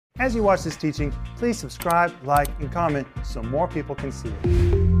As you watch this teaching, please subscribe, like, and comment so more people can see it.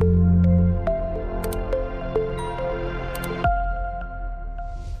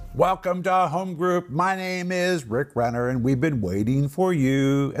 Welcome to our home group. My name is Rick Renner, and we've been waiting for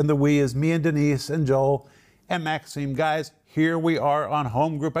you. And the we is me and Denise and Joel and Maxime. Guys, here we are on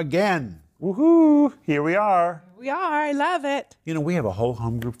home group again. Woohoo! Here we are. We are. I love it. You know, we have a whole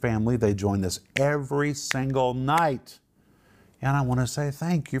home group family. They join us every single night. And I want to say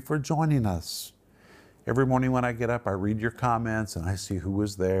thank you for joining us. Every morning when I get up, I read your comments and I see who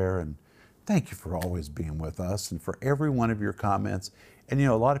was there. And thank you for always being with us and for every one of your comments. And you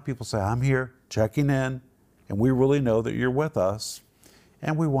know, a lot of people say, I'm here checking in, and we really know that you're with us.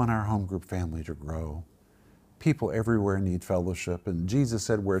 And we want our home group family to grow. People everywhere need fellowship. And Jesus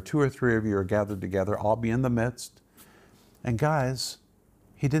said, where 2 or 3 of you are gathered together, I'll be in the midst. And guys,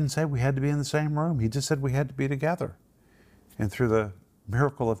 he didn't say we had to be in the same room. He just said we had to be together. And through the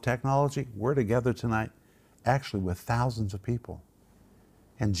miracle of technology, we're together tonight, actually with thousands of people.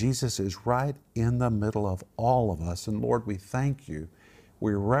 And Jesus is right in the middle of all of us. And Lord, we thank you.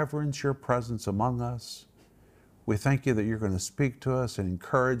 We reverence your presence among us. We thank you that you're going to speak to us and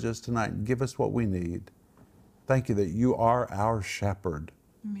encourage us tonight and give us what we need. Thank you that you are our shepherd.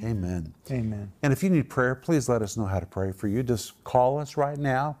 Amen. Amen. And if you need prayer, please let us know how to pray for you. Just call us right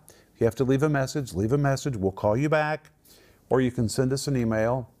now. If you have to leave a message, leave a message. We'll call you back. Or you can send us an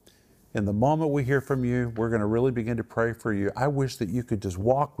email. And the moment we hear from you, we're going to really begin to pray for you. I wish that you could just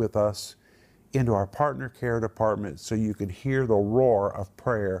walk with us into our partner care department so you could hear the roar of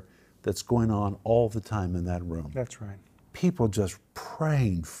prayer that's going on all the time in that room. That's right. People just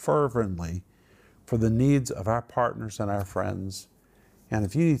praying fervently for the needs of our partners and our friends. And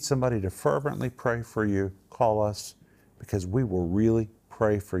if you need somebody to fervently pray for you, call us because we will really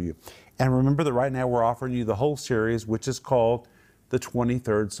pray for you. And remember that right now we're offering you the whole series, which is called the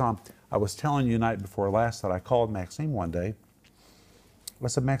 23rd Psalm. I was telling you night before last that I called Maxime one day. I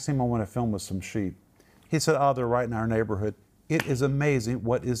said, Maxime, I want to film with some sheep. He said, oh, they're right in our neighborhood. It is amazing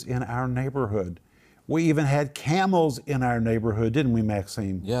what is in our neighborhood. We even had camels in our neighborhood, didn't we,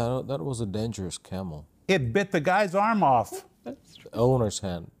 Maxime? Yeah, that was a dangerous camel. It bit the guy's arm off. Owner's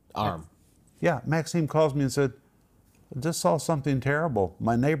arm. Yeah, Maxime calls me and said, I just saw something terrible.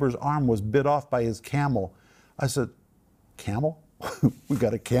 My neighbor's arm was bit off by his camel. I said, camel? We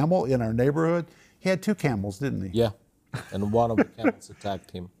got a camel in our neighborhood? He had 2 camels, didn't he? Yeah, and one of the camels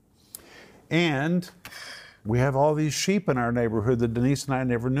attacked him. And we have all these sheep in our neighborhood that Denise and I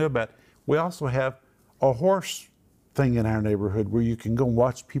never knew about. We also have a horse thing in our neighborhood where you can go and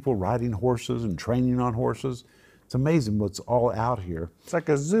watch people riding horses and training on horses. It's amazing what's all out here. It's like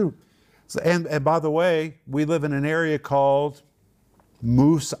a zoo. So, and by the way, we live in an area called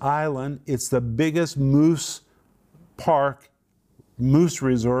Moose Island. It's the biggest moose park, moose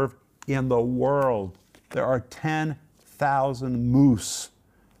reserve in the world. There are 10,000 moose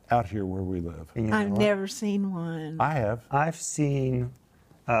out here where we live. And you know I've what? never seen one. I have. I've seen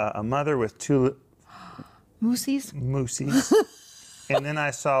a mother with 2 Moosies? moosies. And then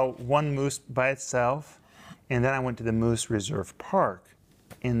I saw one moose by itself. And then I went to the Moose Reserve Park.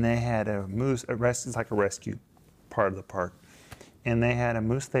 And they had a moose, it's like a rescue part of the park. And they had a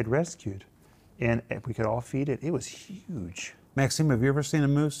moose they'd rescued. And if we could all feed it. It was huge. Maxime, have you ever seen a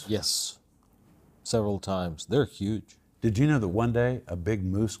moose? Yes, several times. They're huge. Did you know that one day a big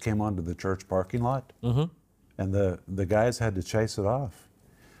moose came onto the church parking lot? Mm-hmm. And the guys had to chase it off.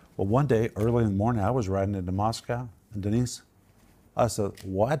 Well, one day, early in the morning, I was riding into Moscow, and Denise, I said,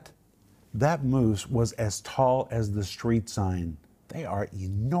 what? That moose was as tall as the street sign. They are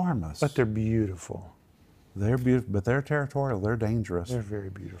enormous. But they're beautiful. They're beautiful, but they're territorial. They're dangerous. They're very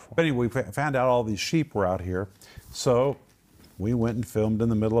beautiful. But anyway, we found out all these sheep were out here. So we went and filmed in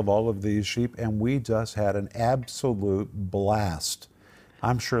the middle of all of these sheep, and we just had an absolute blast.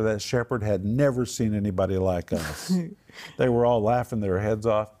 I'm sure that shepherd had never seen anybody like us. They were all laughing their heads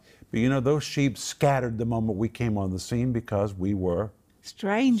off. But you know, those sheep scattered the moment we came on the scene because we were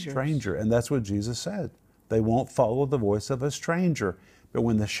Strangers. stranger. And that's what Jesus said. They won't follow the voice of a stranger. But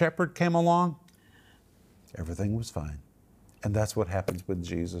when the shepherd came along, everything was fine. And that's what happens with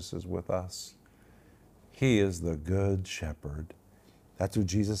Jesus is with us. He is the good shepherd. That's what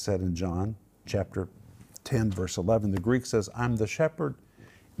Jesus said in John chapter 10, verse 11. The Greek says, I'm the shepherd.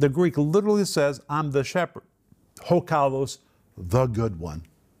 The Greek literally says, I'm the shepherd. Hokalos, the good one.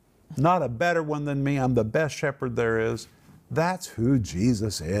 Not a better one than me. I'm the best shepherd there is. That's who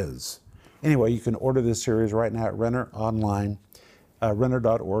Jesus is. Anyway, you can order this series right now at Renner online,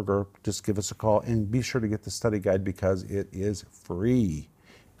 renner.org, or just give us a call. And be sure to get the study guide because it is free.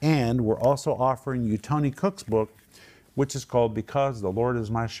 And we're also offering you Tony Cook's book, which is called Because the Lord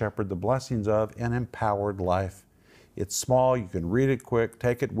is My Shepherd, the Blessings of an Empowered Life. It's small, you can read it quick,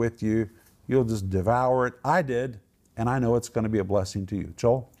 take it with you, you'll just devour it. I did, and I know it's going to be a blessing to you.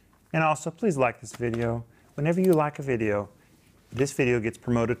 Joel? And also, please like this video. Whenever you like a video, this video gets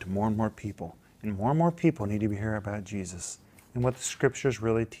promoted to more and more people. And more people need to be hearing about Jesus and what the scriptures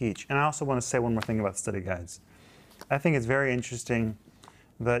really teach. And I also want to say one more thing about study guides. I think it's very interesting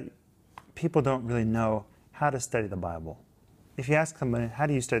that people don't really know how to study the Bible. If you ask somebody, how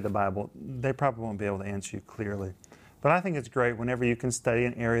do you study the Bible? They probably won't be able to answer you clearly. But I think it's great whenever you can study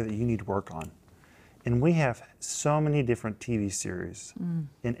an area that you need to work on. And we have so many different TV series.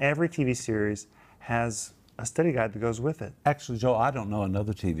 And every TV series has a study guide that goes with it. Actually, Joel, I don't know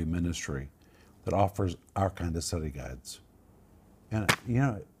another TV ministry that offers our kind of study guides. And, you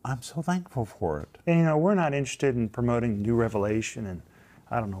know, I'm so thankful for it. And you know, we're not interested in promoting new revelation and,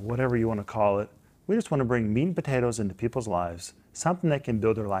 I don't know, whatever you want to call it. We just want to bring meat and potatoes into people's lives, something they can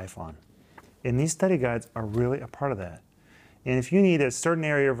build their life on. And these study guides are really a part of that. And if you need a certain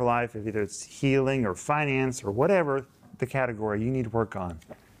area of your life, if either it's healing or finance or whatever the category you need to work on,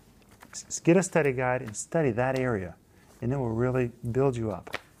 get a study guide and study that area, and it will really build you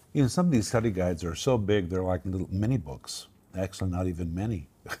up. You know, some of these study guides are so big, they're like little mini books. Actually, not even many.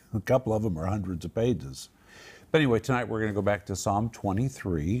 A couple of them are hundreds of pages. But anyway, tonight we're going to go back to Psalm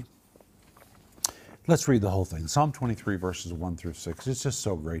 23. Let's read the whole thing. Psalm 23, verses 1 through 6. It's just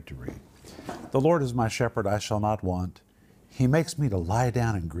so great to read. The Lord is my shepherd, I shall not want. He makes me to lie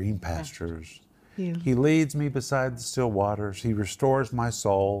down in green pastures. He leads me beside the still waters. He restores my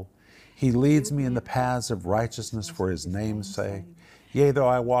soul. He leads me in the paths of righteousness for his name's sake. Yea, though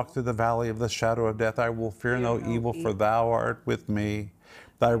I walk through the valley of the shadow of death, I will fear no evil, for thou art with me.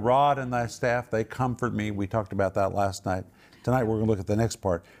 Thy rod and thy staff, they comfort me. We talked about that last night. Tonight we're going to look at the next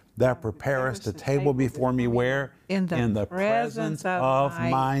part. Thou preparest a table before me where? In the presence of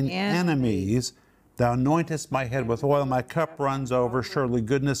mine enemies. Thou anointest my head with oil, my cup runs over. Surely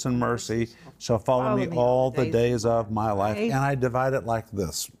goodness and mercy shall follow me all the days of my life. And I divide it like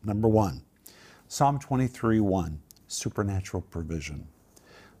this. Number one, Psalm 23:1, supernatural provision.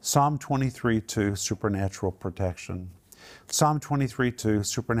 Psalm 23:2, supernatural protection. Psalm 23:2,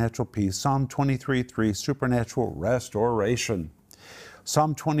 supernatural peace. Psalm 23:3, supernatural restoration.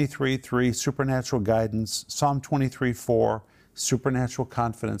 Psalm 23:3, supernatural guidance. Psalm 23:4, supernatural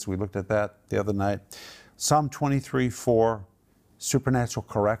confidence. We looked at that the other night. Psalm 23:4, supernatural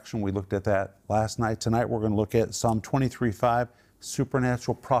correction. We looked at that last night. Tonight we're going to look at Psalm 23:5,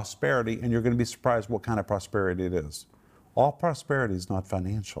 supernatural prosperity, and you're going to be surprised what kind of prosperity it is. All prosperity is not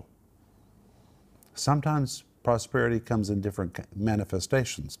financial. Sometimes prosperity comes in different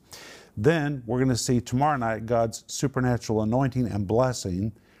manifestations. Then we're going to see tomorrow night God's supernatural anointing and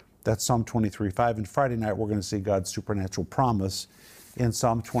blessing. That's Psalm 23:5. And Friday night we're going to see God's supernatural promise in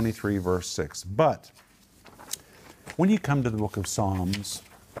Psalm 23, verse 6. But when you come to the book of Psalms,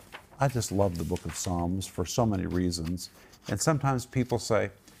 I just love the book of Psalms for so many reasons. And sometimes people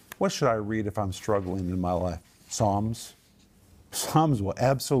say, what should I read if I'm struggling in my life? Psalms. Psalms will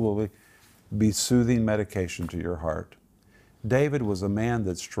absolutely be soothing medication to your heart. David was a man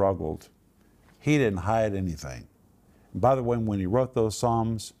that struggled. He didn't hide anything. And by the way, when he wrote those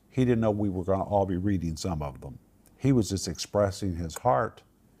Psalms, he didn't know we were going to all be reading some of them. He was just expressing his heart.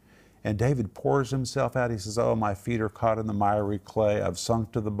 And David pours himself out. He says, oh, my feet are caught in the miry clay. I've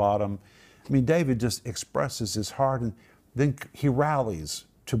sunk to the bottom. I mean, David just expresses his heart, and then he rallies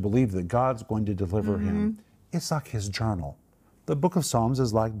to believe that God's going to deliver him. It's like his journal. The book of Psalms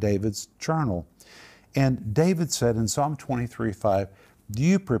is like David's journal. And David said in Psalm 23:5, do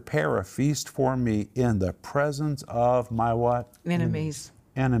you prepare a feast for me in the presence of my what? Enemies.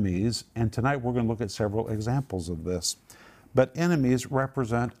 Enemies. And tonight we're going to look at several examples of this. But enemies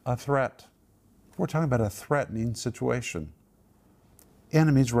represent a threat. We're talking about a threatening situation.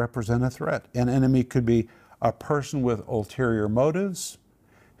 Enemies represent a threat. An enemy could be a person with ulterior motives,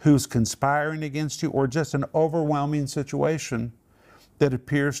 who's conspiring against you, or just an overwhelming situation that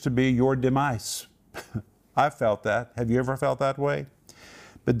appears to be your demise. I've felt that. Have you ever felt that way?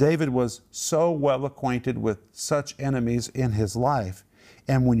 But David was so well acquainted with such enemies in his life.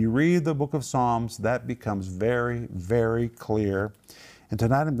 And when you read the book of Psalms, that becomes very, very clear. And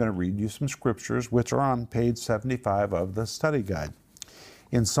tonight I'm going to read you some scriptures which are on page 75 of the study guide.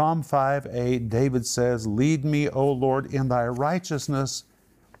 In Psalm 5:8, David says, lead me, O Lord, in thy righteousness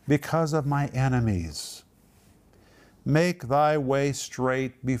because of my enemies. Make thy way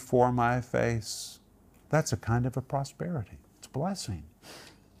straight before my face. That's a kind of a prosperity. It's a blessing.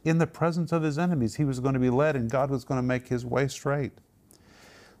 In the presence of his enemies, he was going to be led, and God was going to make his way straight.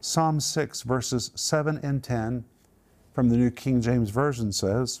 Psalm 6, verses 7 and 10, from the New King James Version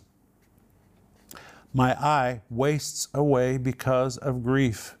says, "My eye wastes away because of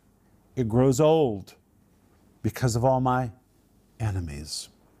grief. It grows old because of all my enemies.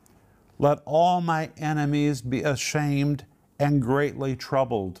 Let all my enemies be ashamed and greatly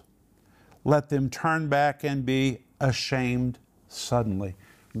troubled. Let them turn back and be ashamed suddenly."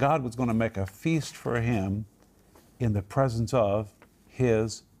 God was going to make a feast for him in the presence of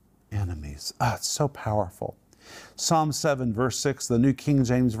his enemies. It's so powerful. Psalm 7, verse 6, the New King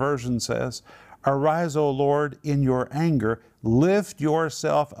James Version says, "Arise, O Lord, in your anger. Lift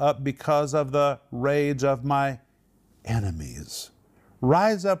yourself up because of the rage of my enemies.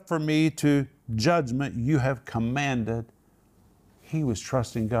 Rise up for me to judgment you have commanded." He was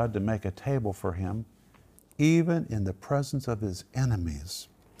trusting God to make a table for him, even in the presence of his enemies.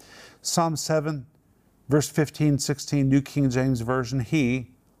 Psalm 7, verse 15, 16, New King James Version,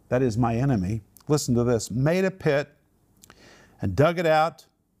 "He," that is my enemy, listen to this, "made a pit and dug it out,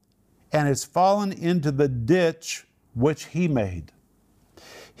 and has fallen into the ditch which he made.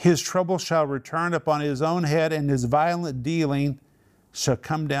 His trouble shall return upon his own head, and his violent dealing shall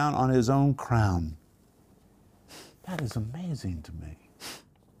come down on his own crown." That is amazing to me.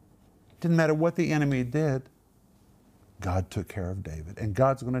 Didn't matter what the enemy did, God took care of David, and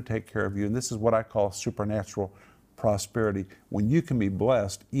God's going to take care of you. And this is what I call supernatural prosperity, when you can be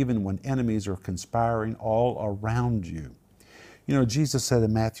blessed even when enemies are conspiring all around you. You know, Jesus said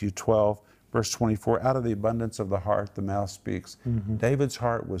in Matthew 12, verse 24, "Out of the abundance of the heart, the mouth speaks." David's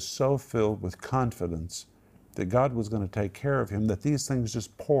heart was so filled with confidence that God was going to take care of him, that these things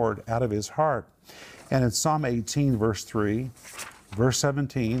just poured out of his heart. And in Psalm 18, verse 3, verse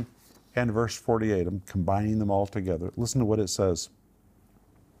 17, and verse 48, I'm combining them all together. Listen to what it says.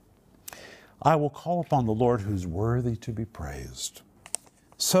 "I will call upon the Lord who's worthy to be praised.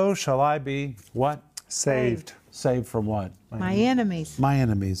 So shall I be," what? Saved. Saved from what? My enemies. My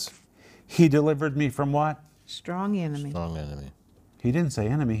enemies. "He delivered me from what?" Strong enemy. Strong enemy. He didn't say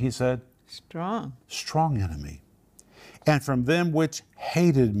enemy, he said Strong. strong enemy. "And from them which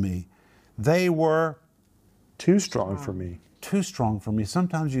hated me, they were Too strong for me. too strong for me."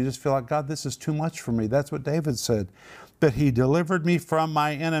 Sometimes you just feel like, God, this is too much for me. That's what David said. "But he delivered me from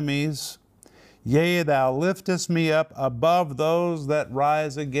my enemies. Yea, thou liftest me up above those that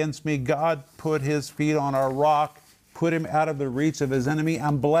rise against me." God put his feet on a rock, put him out of the reach of his enemy,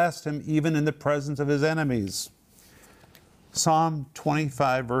 and blessed him even in the presence of his enemies. Psalm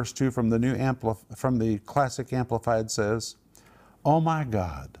 25, verse 2 from the Classic Amplified says, "Oh my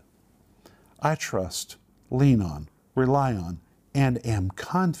God, I trust, lean on, rely on, and am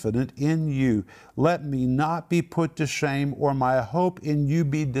confident in you. Let me not be put to shame, or my hope in you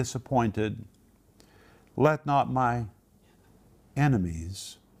be disappointed. Let not my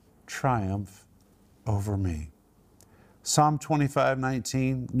enemies triumph over me." Psalm 25,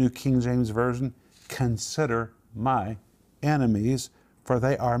 19, New King James Version, "Consider my enemies, for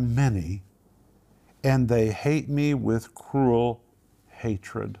they are many, and they hate me with cruel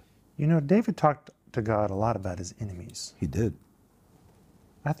hatred." You know, David talked to God a lot about his enemies. He did.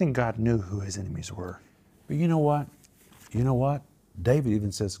 I think God knew who his enemies were. But you know what? You know what? David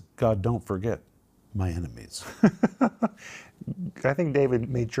even says, "God, don't forget my enemies." I think David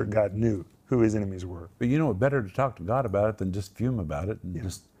made sure God knew who his enemies were. But you know what? Better to talk to God about it than just fume about it and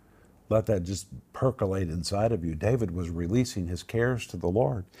just let that just percolate inside of you. David was releasing his cares to the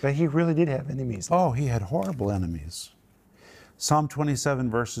Lord. But he really did have enemies. Oh, he had horrible enemies. Psalm 27,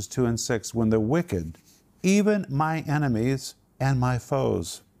 verses 2 and 6, "When the wicked, even my enemies and my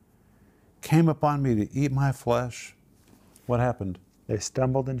foes, came upon me to eat my flesh," what happened? They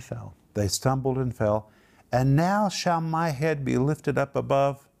stumbled and fell. They stumbled and fell. "And now shall my head be lifted up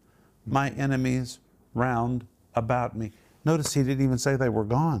above my enemies round about me." Notice he didn't even say they were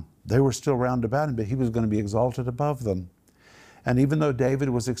gone. They were still round about him, but he was going to be exalted above them. And even though David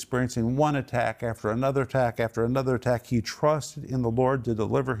was experiencing one attack after another attack after another attack, he trusted in the Lord to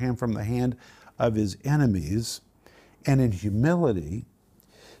deliver him from the hand of his enemies. And in humility,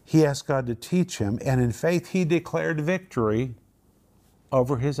 he asked God to teach him. And in faith, he declared victory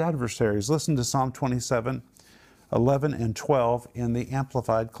over his adversaries. Listen to Psalm 27, 11 and 12 in the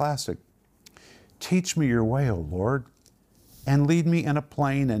Amplified Classic. "Teach me your way, O Lord, and lead me in a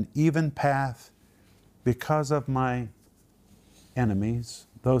plain and even path because of my enemies,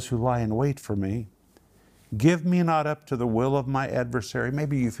 those who lie in wait for me. Give me not up to the will of my adversary."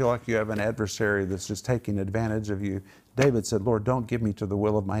 Maybe you feel like you have an adversary that's just taking advantage of you. David said, "Lord, don't give me to the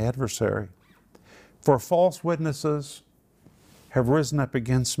will of my adversary. For false witnesses have risen up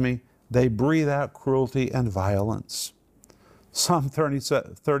against me. They breathe out cruelty and violence." Psalm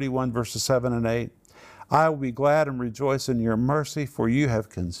 31, verses 7 and 8. I will be glad and rejoice in your mercy, for you have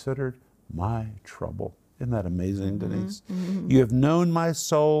considered my trouble. Isn't that amazing, Denise? You have known my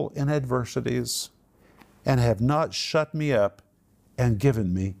soul in adversities and have not shut me up and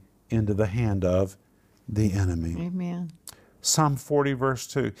given me into the hand of the enemy. Amen. Psalm 40, verse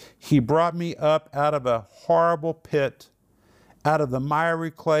 2. He brought me up out of a horrible pit, out of the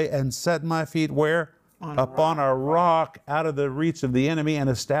miry clay, and set my feet where? Upon a rock, out of the reach of the enemy, and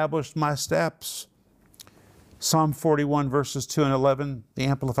established my steps. Psalm 41, verses 2 and 11, the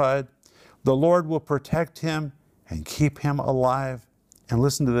Amplified. The Lord will protect him and keep him alive. And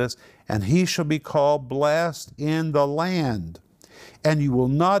listen to this. And he shall be called blessed in the land. And you will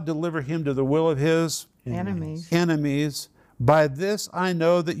not deliver him to the will of his Enemies. By this I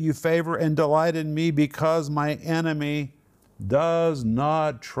know that you favor and delight in me, because my enemy does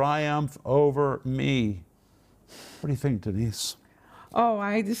not triumph over me. What do you think, Denise? Oh,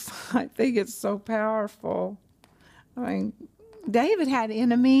 I think it's so powerful. I mean, David had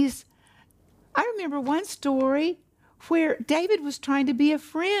enemies. I remember one story where David was trying to be a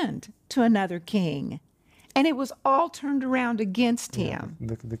friend to another king, and it was all turned around against him.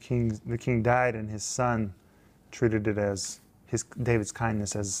 The king died, and his son treated it as David's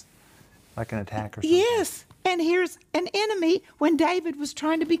kindness as like an attack or something. Yes, and here's an enemy when David was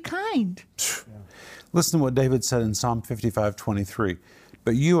trying to be kind. Listen to what David said in Psalm 55:23.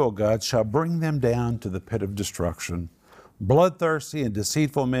 But you, O God, shall bring them down to the pit of destruction. Bloodthirsty and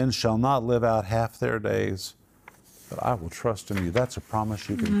deceitful men shall not live out half their days. But I will trust in you. That's a promise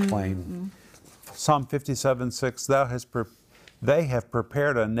you can claim. Psalm 57:6. They have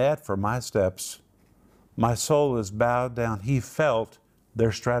prepared a net for my steps. My soul is bowed down. He felt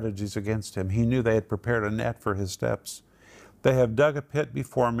their strategies against him. He knew they had prepared a net for his steps. They have dug a pit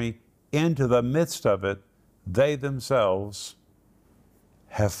before me. Into the midst of it, they themselves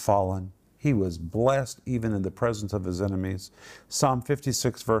have fallen. He was blessed even in the presence of his enemies. Psalm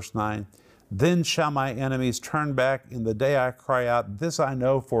 56, verse 9. Then shall my enemies turn back in the day I cry out. This I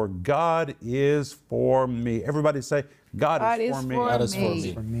know, for God is for me. Everybody say, God is for me. God is for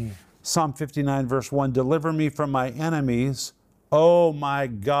me. For me. Psalm 59, verse 1. Deliver me from my enemies. O my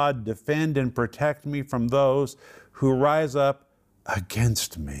God, defend and protect me from those who rise up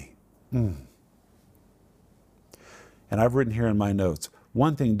against me. And I've written here in my notes,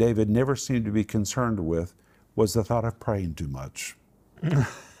 one thing David never seemed to be concerned with was the thought of praying too much.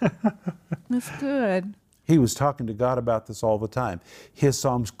 That's good. He was talking to God about this all the time. His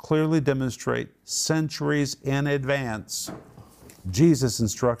Psalms clearly demonstrate centuries in advance Jesus'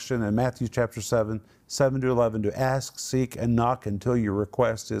 instruction in Matthew chapter 7, 7 to 11, to ask, seek, and knock until your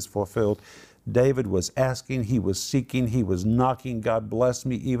request is fulfilled. David was asking, he was seeking, he was knocking. God bless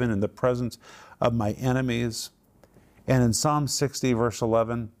me even in the presence of my enemies. And in Psalm 60, verse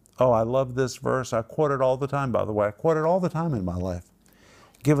 11, oh, I love this verse. I quote it all the time, by the way. I quote it all the time in my life.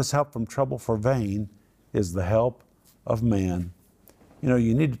 Give us help from trouble, for vain is the help of man. You know,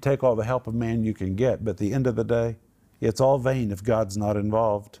 you need to take all the help of man you can get, but at the end of the day, it's all vain if God's not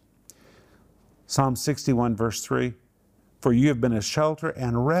involved. Psalm 61, verse 3, for you have been a shelter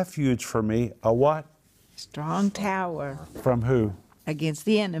and refuge for me, a what? Strong tower From who? against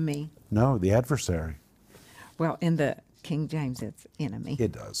the enemy. No, the adversary. Well, in the King James, it's enemy.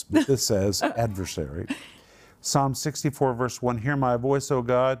 It does, but this says adversary. Psalm 64, verse 1, hear my voice, O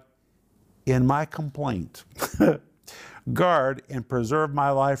God, in my complaint. Guard and preserve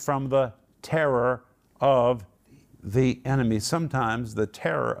my life from the terror of the enemy. Sometimes the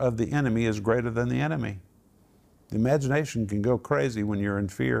terror of the enemy is greater than the enemy. The imagination can go crazy when you're in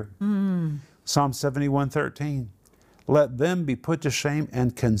fear. Psalm 71:13. Let them be put to shame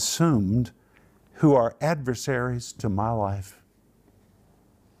and consumed who are adversaries to my life.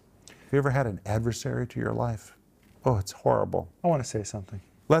 Have you ever had an adversary to your life? Oh, it's horrible. I want to say something.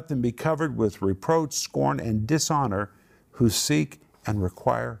 Let them be covered with reproach, scorn, and dishonor who seek and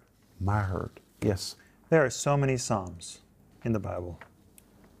require my hurt. Yes. There are so many Psalms in the Bible.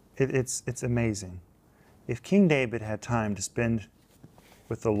 It's amazing. If King David had time to spend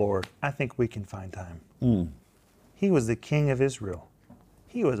with the Lord, I think we can find time. He was the king of Israel.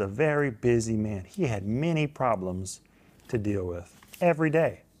 He was a very busy man. He had many problems to deal with every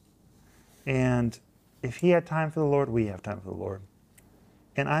day. And if he had time for the Lord, we have time for the Lord.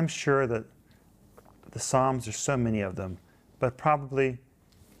 And I'm sure that the Psalms, there's so many of them, but probably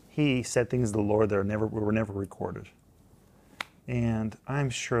he said things to the Lord that were never recorded. And I'm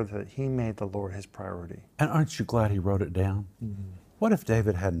sure that he made the Lord his priority. And aren't you glad he wrote it down? What if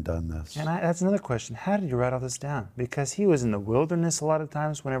David hadn't done this? And that's another question. How did you write all this down? Because he was in the wilderness a lot of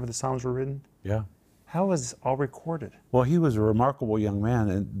times whenever the Psalms were written. Yeah. How is this all recorded? Well, he was a remarkable young man,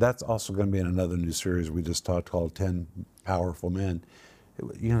 and that's also going to be in another new series we just talked called 10 Powerful Men.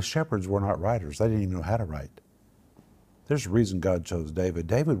 You know, shepherds were not writers. They didn't even know how to write. There's a reason God chose David.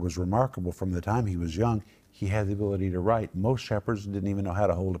 David was remarkable from the time he was young. He had the ability to write. Most shepherds didn't even know how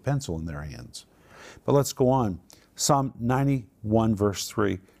to hold a pencil in their hands. But let's go on. Psalm 91, verse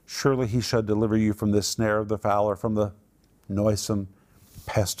 3. Surely he shall deliver you from the snare of the fowler, from the noisome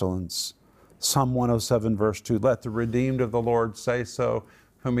pestilence. Psalm 107, verse 2. Let the redeemed of the Lord say so,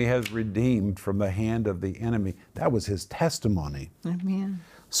 whom he has redeemed from the hand of the enemy. That was his testimony. Amen.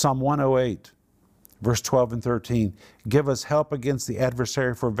 Psalm 108, verse 12 and 13. Give us help against the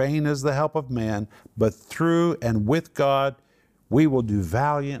adversary, for vain is the help of man, but through and with God we will do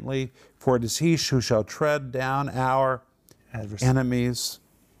valiantly, for it is he who shall tread down our enemies.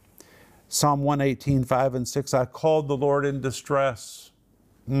 Psalm 118, 5 and 6. I called the Lord in distress.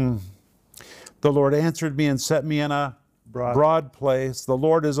 The Lord answered me and set me in a broad place. The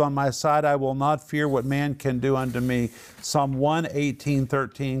Lord is on my side. I will not fear what man can do unto me. Psalm 118,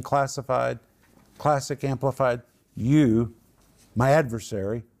 13, classic amplified. You, my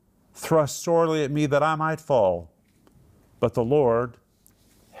adversary, thrust sorely at me that I might fall, but the Lord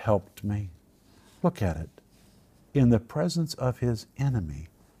helped me. Look at it. In the presence of his enemy,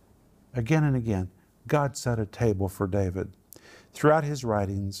 again and again, God set a table for David. Throughout his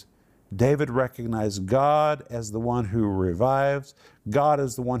writings, David recognized God as the one who revives. God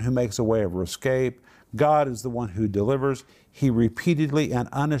is the one who makes a way of escape. God is the one who delivers. He repeatedly and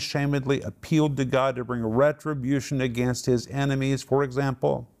unashamedly appealed to God to bring retribution against his enemies. For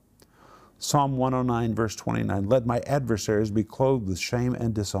example, Psalm 109, verse 29, let my adversaries be clothed with shame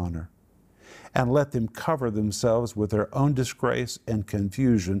and dishonor, and let them cover themselves with their own disgrace and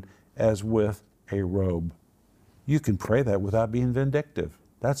confusion as with a robe. You can pray that without being vindictive.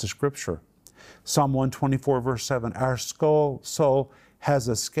 That's a scripture. Psalm 124, verse 7, our soul has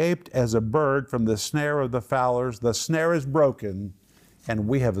escaped as a bird from the snare of the fowlers. The snare is broken, and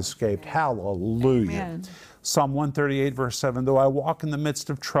we have escaped. Hallelujah. Amen. Psalm 138, verse 7, though I walk in the midst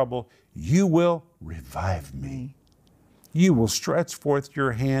of trouble, you will revive me. You will stretch forth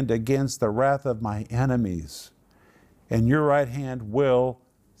your hand against the wrath of my enemies, and your right hand will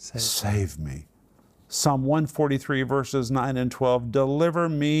save me. Psalm 143, verses 9 and 12, deliver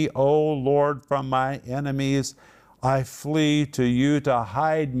me, O Lord, from my enemies. I flee to you to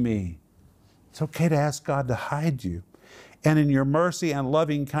hide me. It's okay to ask God to hide you. And in your mercy and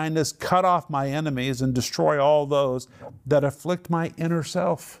loving kindness, cut off my enemies and destroy all those that afflict my inner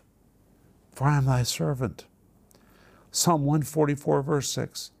self. For I am thy servant. Psalm 144, verse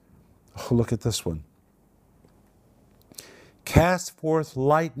 6. Oh, look at this one. Cast forth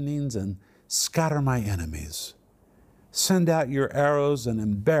lightnings and scatter my enemies. Send out your arrows and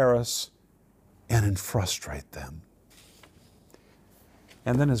embarrass and frustrate them.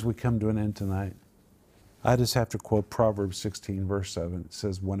 And then as we come to an end tonight, I just have to quote Proverbs 16, verse 7. It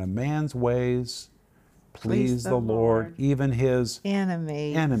says, when a man's ways please the Lord, even his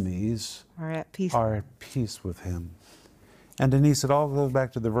enemies are at peace with him. And Denise, it all goes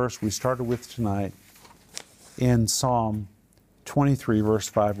back to the verse we started with tonight in Psalm 23, verse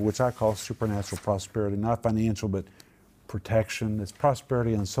 5, which I call supernatural prosperity, not financial, but protection. It's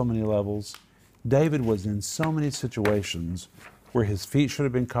prosperity on so many levels. David was in so many situations where his feet should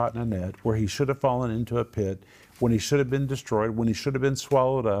have been caught in a net, where he should have fallen into a pit, when he should have been destroyed, when he should have been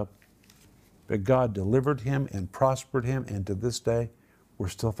swallowed up. But God delivered him and prospered him, and to this day, we're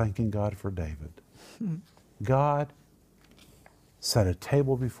still thanking God for David. God set a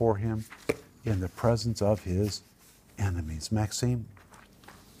table before him in the presence of his enemies. Maxime?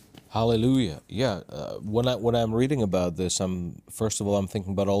 Hallelujah. Yeah. When I'm reading about this, first of all, I'm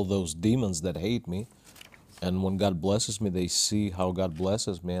thinking about all those demons that hate me. And when God blesses me, they see how God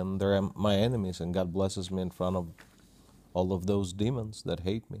blesses me, and they're my enemies, and God blesses me in front of all of those demons that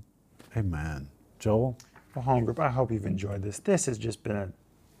hate me. Amen. Joel? Well, home group, I hope you've enjoyed this. This has just been a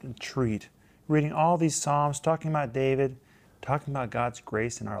treat. Reading all these Psalms, talking about David, talking about God's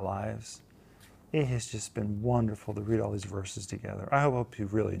grace in our lives. It has just been wonderful to read all these verses together. I hope you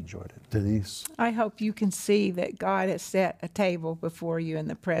really enjoyed it. Denise? I hope you can see that God has set a table before you in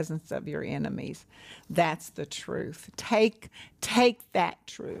the presence of your enemies. That's the truth. Take that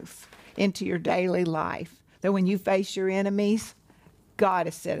truth into your daily life, that when you face your enemies, God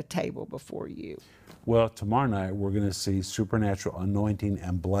has set a table before you. Well, tomorrow night we're going to see supernatural anointing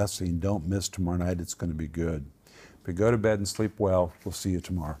and blessing. Don't miss tomorrow night. It's going to be good. But go to bed and sleep well. We'll see you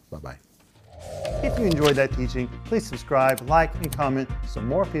tomorrow. Bye-bye. If you enjoyed that teaching, please subscribe, like, and comment so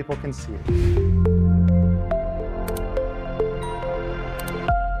more people can see it.